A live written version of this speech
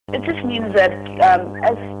It just means that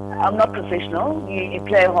as I'm not professional, you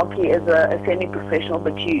play hockey as a semi-professional,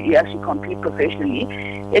 but you actually compete professionally.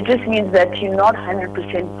 It just means that you're not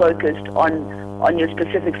 100% focused on your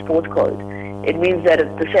specific sport code. It means that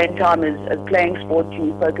at the same time as playing sport,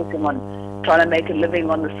 you're focusing on trying to make a living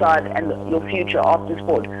on the side and your future after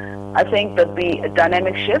sport. I think there'd be a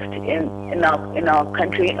dynamic shift in our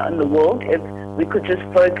country and the world if we could just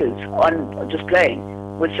focus on just playing,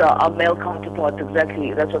 which our male counterparts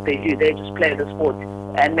exactly that's what they do. They just play the sport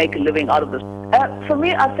and make a living out of this. For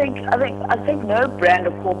me, I think no brand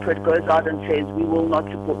or corporate goes out and says we will not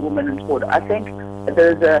support women in sport. I think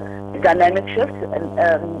there's a dynamic shift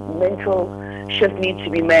and mental shift needs to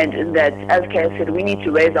be made in that, as Kay said, we need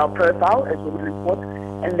to raise our profile as women in sport,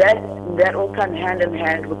 and that all comes hand in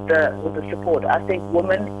hand with the support. I think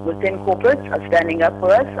women within corporates are standing up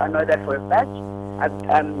for us. I know that for a fact.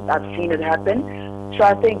 I've seen it happen. So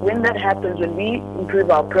I think when that happens, when we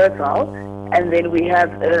improve our profile, and then we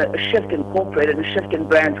have a shift in corporate and a shift in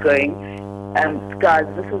brands going, guys,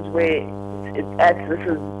 this is where it's at. This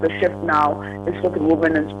is the shift now. Let's look at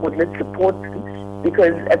women in sport. Let's support them.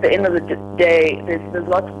 Because at the end of the day, there's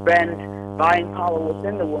lots of brand buying power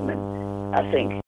within the women, I think.